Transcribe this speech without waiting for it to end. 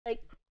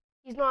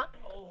He's not.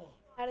 Oh,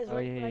 that is. Oh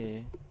yeah.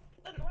 Then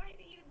why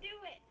do you do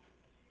it?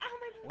 Oh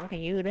my. What are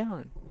you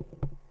doing?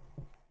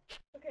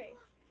 Okay.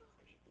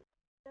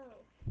 No.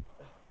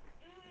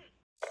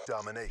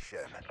 Domination.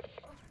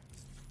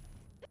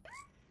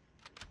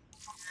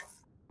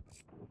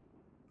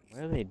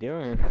 What are they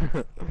doing?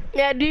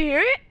 Yeah, do you hear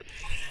it?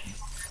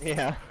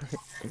 Yeah.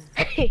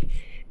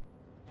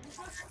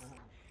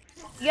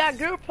 You got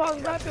girl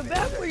problems out your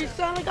back where you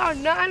sound like our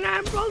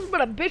 99 problems, but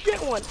a bitch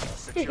ain't one.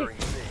 Securing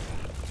C.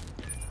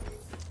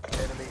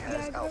 Enemy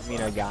has Yeah, Alpha. I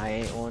mean, a guy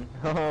ain't one.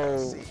 Oh.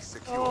 C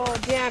secure. Oh,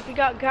 damn, if you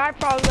got guy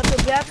problems out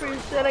your back where you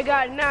said I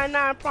got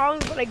 99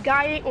 problems, but a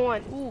guy ain't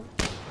one. Ooh.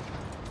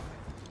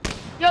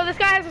 Yo, this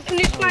guy has a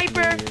new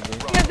sniper.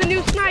 He has a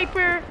new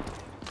sniper.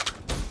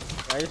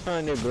 I just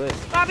found a new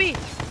glitch. Robbie.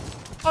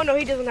 Oh, no,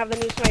 he doesn't have the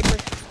new sniper.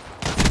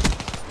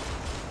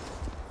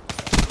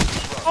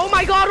 Oh,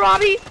 my God,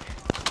 Robbie.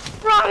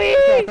 Robbie!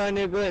 I found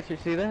a new glitch. You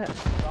see that? I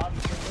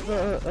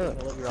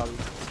love you, Robbie.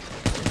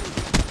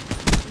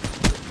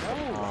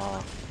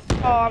 Aw.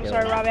 Oh, I'm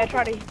sorry, Robbie. I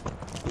tried to.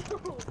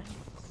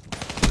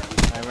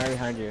 I'm right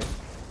behind you.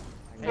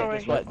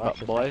 Alright.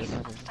 What, boys?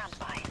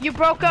 You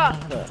broke up.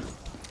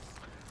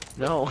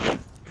 No.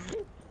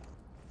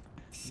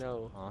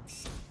 No. Huh?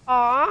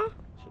 Aw.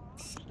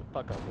 Shut the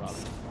fuck up,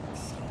 Robbie.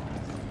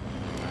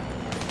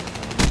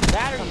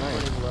 Battery's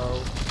running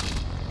low.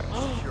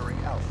 Securing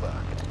Alpha.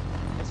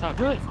 That's not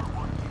good.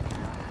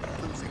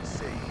 Losing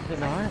C. Is it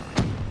not?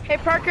 Hey,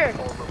 Parker.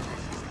 All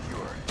locations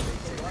secure.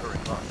 Maintain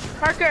current posture.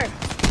 Parker.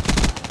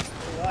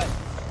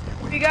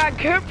 We got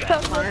good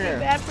problems looking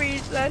bad for you,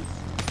 son.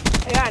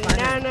 I got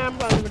 99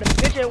 problems with a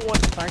bitch at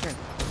one. Parker.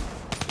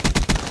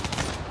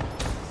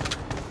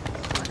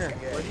 Parker.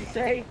 What'd you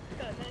say?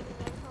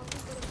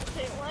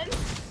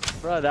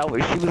 Bro, that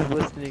was, she was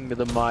listening to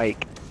the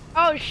mic.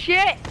 Oh,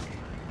 shit.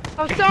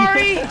 I'm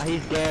sorry.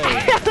 He's gay.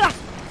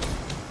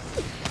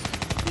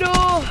 No.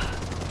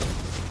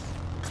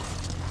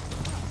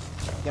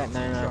 Got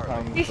 99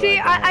 problems. You see,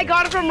 I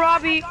got it from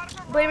Robbie.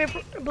 Blame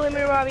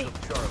me, Robbie.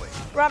 Charlie.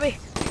 Robbie,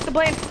 take the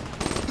blame.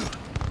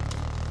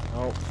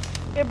 Oh.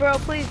 Here, bro,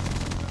 please.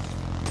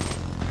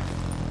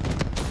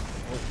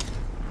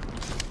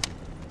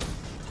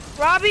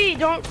 Robbie,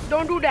 don't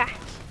do that.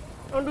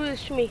 Don't do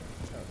this to me.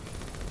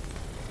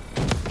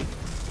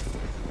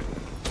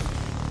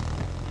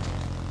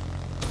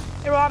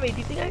 Hey, Robbie, do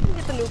you think I can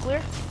get the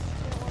nuclear?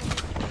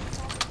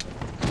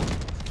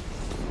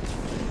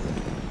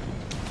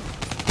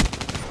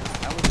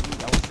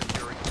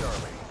 Securing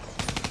Charlie.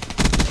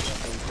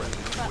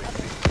 Friendly UAV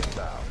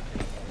inbound.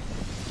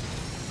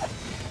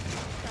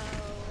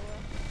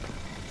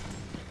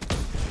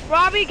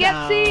 Robbie, get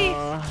C.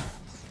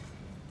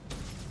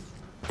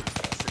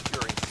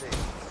 Securing C.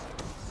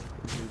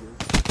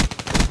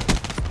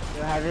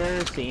 Yo, have you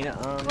ever seen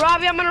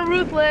Robbie, I'm gonna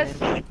ruthless.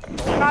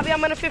 Robbie, I'm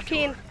gonna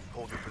 15.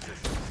 Hold your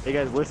position. Hey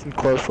guys, listen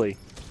closely.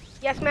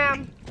 Yes,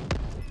 ma'am.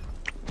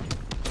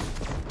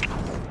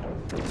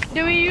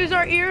 Do we use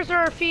our ears or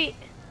our feet?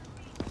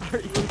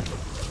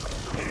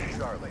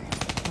 Charlie.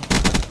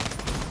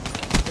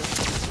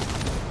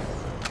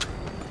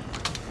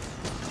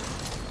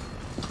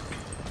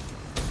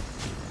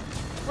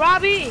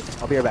 Robbie,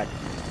 I'll be right back.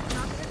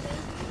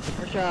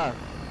 Push up.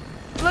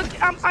 look,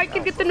 I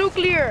can get the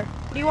nuclear.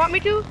 Do you want me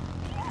to?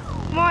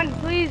 Come on,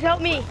 please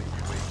help me.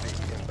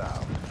 UAV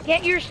inbound.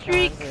 Get your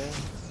streaks.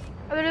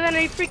 Other than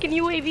a freaking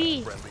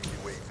UAV. Friendly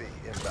UAV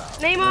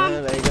inbound. Name Oh,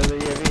 them. there you go, the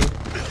UAV.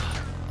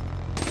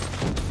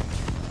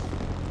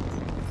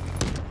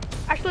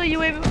 Actually,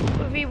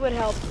 UAV would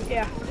help.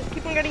 Yeah, just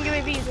keep on getting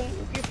UAVs and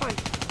you're fine.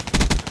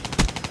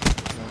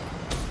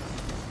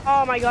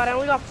 Oh my god, I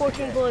only got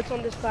 14 bullets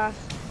on this class.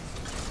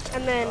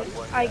 And then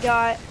I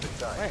got...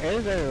 Where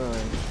is everyone?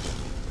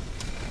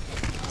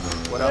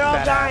 What They're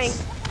all dying.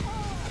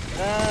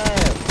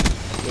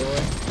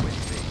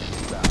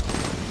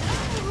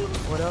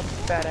 What up,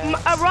 fat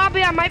ass?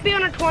 Robbie, I might be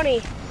on a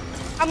 20.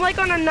 I'm like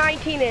on a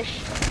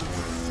 19-ish.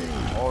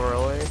 Oh,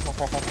 really?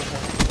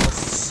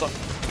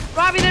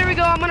 Robbie, there we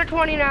go. I'm on a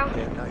 20 now.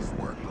 Nice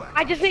work, Black.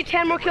 I just need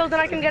 10 more kills and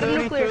I can get a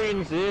nuclear.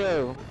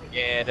 33-0.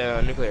 Yeah,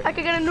 the nuclear. I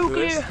can get a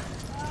nuclear.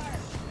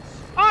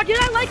 Oh, did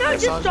I like how I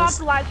just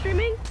stopped live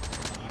streaming?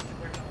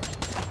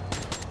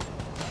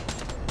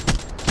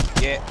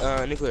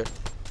 Yeah, nuclear.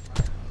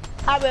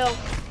 I will.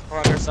 Come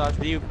on,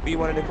 m.gursaj, be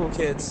one of the cool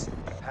kids.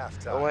 Don't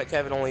Halftime. let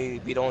Kevin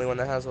be the only one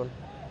that has one.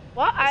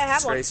 What? I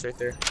have one. Disgrace right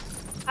there.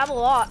 I have a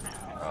lot.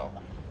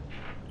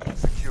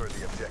 Secure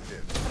the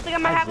objective. I think I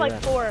might have like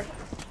 4.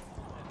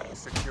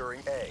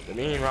 Securing A. But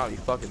me and Robbie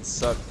fucking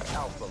suck.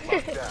 Alpha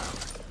locked down.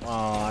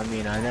 Oh, I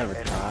mean, I never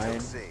Enemy tried.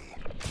 took C.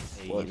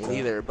 Well,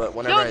 neither, but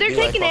whenever Yo, I they're do,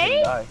 taking I fucking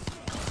A? die.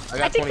 I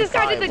got I think this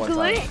guy did the 25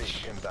 one time.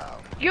 glitch.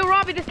 Inbound. Yo,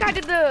 Robbie, this guy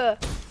did the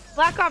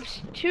Black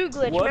Ops 2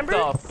 glitch, What remember?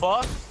 the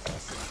fuck?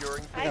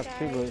 Securing Hi, Got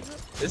two guys.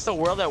 glitches. Is the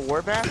world at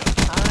war back?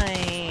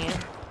 Hi.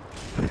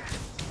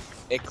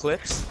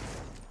 Eclipse?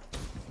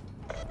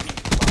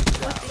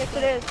 Yes,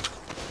 it is.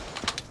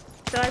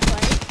 So I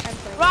play. I'm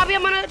playing. Robbie,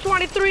 I'm on a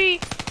 23.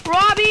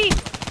 Robbie!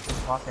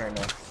 Talking right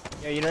now.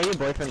 Yeah, you know your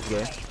boyfriend's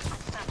gay.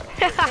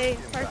 Hey,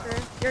 Parker,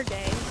 you're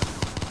gay.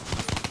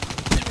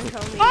 You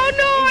tell me Oh you're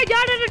no, I gay.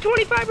 died at a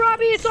 25,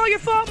 Robbie. It's all your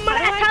fault, How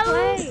do I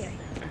asshole. play?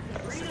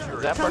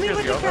 Is that Tell me Parker's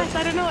what to girlfriend? press.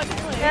 I don't know what to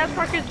play. Yeah, that's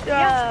Parker's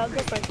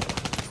girlfriend.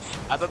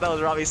 I thought that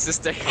was Robbie's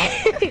sister.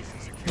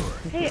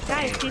 Hey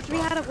guys, teach me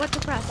what to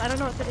press. I don't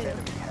know what to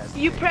do.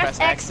 You press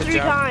X to 3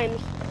 jump.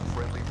 times.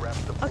 Friendly rep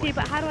deployed. Okay,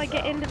 but how do I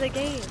get into the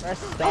game? Press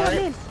Oh, start. I'm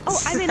in.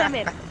 Oh, I'm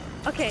in.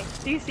 Okay,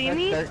 do you see Press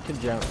me? start to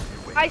jump.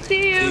 I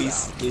see you.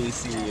 Please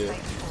see you.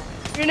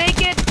 You're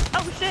naked.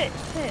 Oh shit.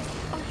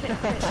 Oh shit.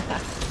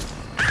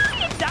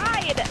 Ah, you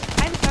died.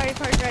 I'm sorry,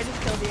 Parker. I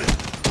just killed you.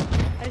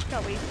 I just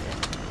got wasted.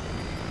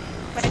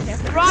 But I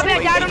can't. Robbie,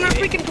 I died on a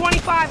freaking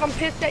 25. I'm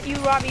pissed at you,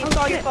 Robbie. It's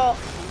all your shit. fault.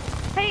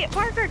 Hey,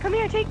 Parker, come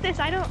here. Take this.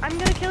 I'm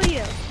gonna kill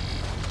you.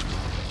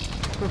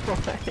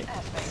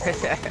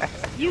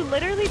 You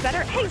literally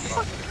better. Hey,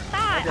 fuck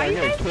that. Are you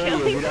guys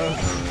killing me?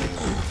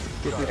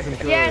 Get the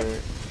controller. Yes,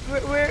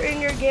 we're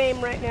in your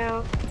game right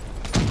now.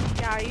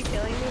 Yeah, are you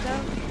killing me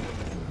though?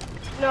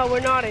 No, we're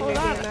not in your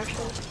Hold game on.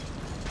 actually.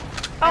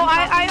 Oh,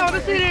 I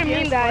honestly didn't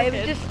mean that. It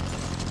was Yes,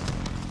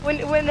 just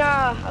when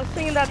I was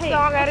singing that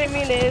song, I didn't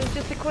mean it. It was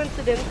just a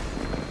coincidence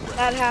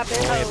that happened.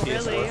 Only a Oh,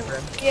 PS4 really?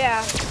 friend.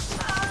 Yeah.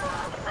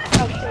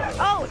 Oh shit.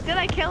 Oh, did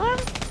I kill him?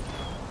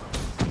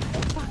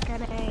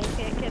 Fucking A,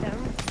 can't get him.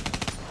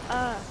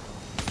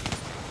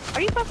 Are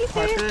you fucking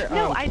serious? Parker,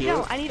 No, I cute.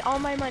 don't. I need all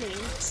my money.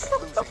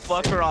 What the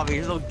fuck, Robbie?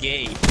 You're so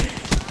gay.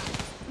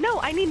 No,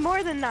 I need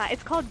more than that.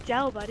 It's called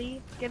gel,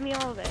 buddy. Give me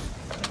all of it.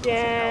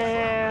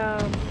 Damn.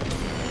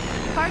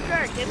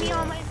 Parker, give me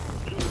all my.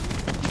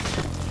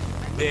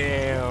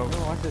 Damn. I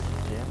don't want this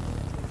gym.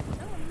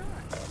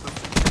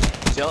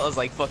 Gel is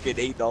like fucking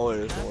 $8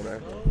 or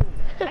whatever.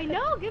 I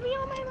know. Give me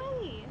all my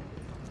money.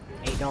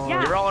 $8.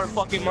 Yeah. You're all our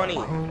fucking money.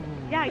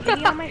 Yeah, give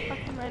me all my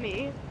fucking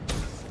money.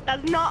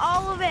 That's not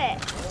all of it.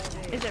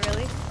 Is it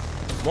really?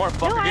 More,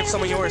 fucker. No, I Give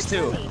some of have yours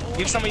too. another 20.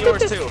 Give some of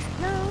yours too.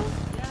 No.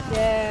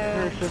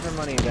 Yeah. Her silver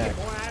money back.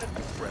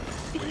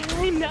 Yeah,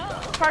 I know.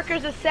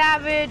 Parker's a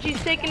savage.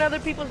 He's taking other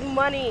people's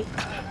money.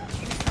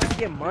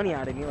 Get money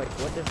out of me, like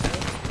what the hell?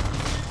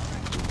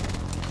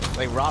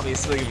 Like Robbie's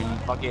still even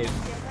fucking.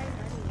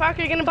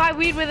 Parker, you're gonna buy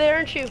weed with it,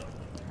 aren't you?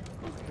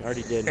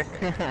 Already did. Losing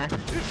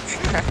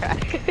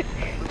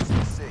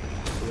C.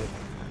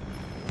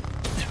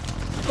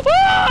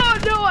 Oh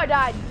no, I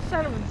died.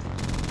 Son of a.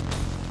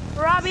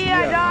 Robbie,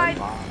 I died.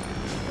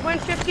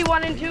 Went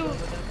 51 and 2.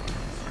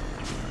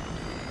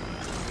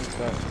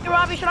 Hey,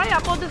 Robbie, should I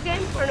upload this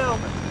game or no?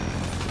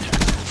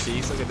 See,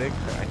 you suck a dick?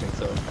 I think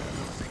so.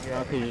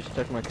 Okay, you just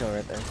took my kill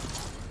right there.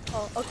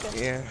 Oh,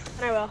 okay. Yeah.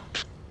 And I will.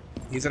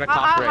 He's gonna I'll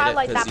copyright it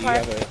highlight because that he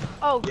part. have a.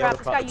 Oh you crap, have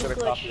this a guy it's used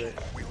gonna glitch.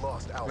 copyright. We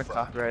lost I'm gonna Alpha.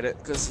 copyright it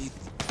because he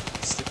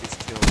stick his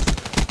kills.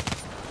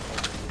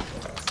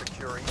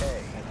 Securing A.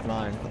 That's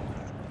mine.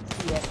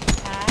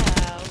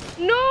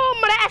 No,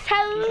 my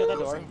asshole.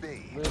 Losing B.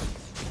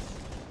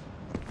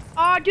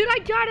 Oh, dude, I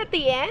died at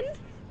the end.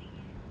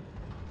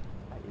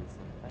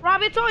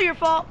 Rob, it's all your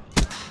fault.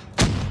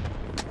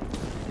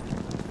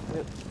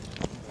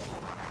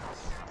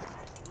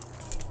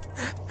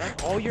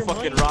 That's all your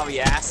Fucking money. Robbie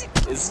ass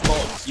is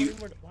fault cute.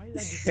 Why did I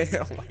just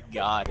Oh my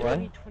god. I What?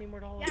 need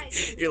 $20 more.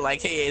 You're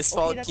like, hey, it's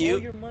Okay, fault that's all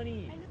cute. your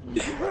money.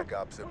 Black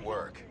Ops at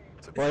work.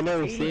 Well, I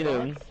never seen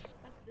him.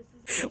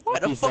 Why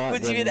the He's fuck not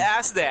would you even then.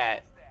 ask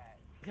that?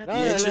 God, No,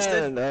 You no,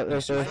 interested? no,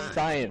 there's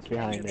science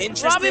behind it.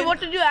 Interested? Robbie, what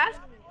did you ask?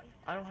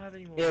 I don't have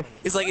any more. If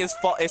It's like it's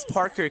fault. It's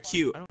Parker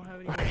cute. I don't have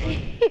any more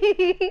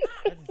money.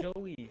 That's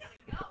Joey.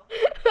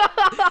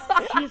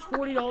 She has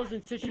 $40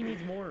 and says she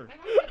needs more.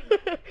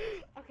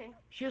 Okay.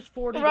 She has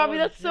 $40. Robbie,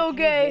 and that's says so she needs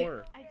gay.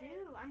 more. I do.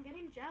 I'm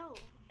getting gel,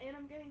 and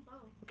I'm getting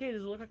both. Okay,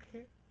 does it look like a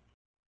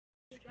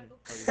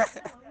No,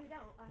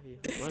 you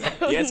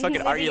don't. Yeah, it's fucking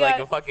Maybe argue you like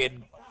got- a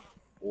fucking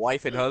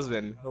wife and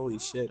husband. Holy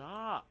shit.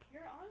 Stop.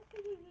 You're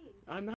honestly mean. I'm not.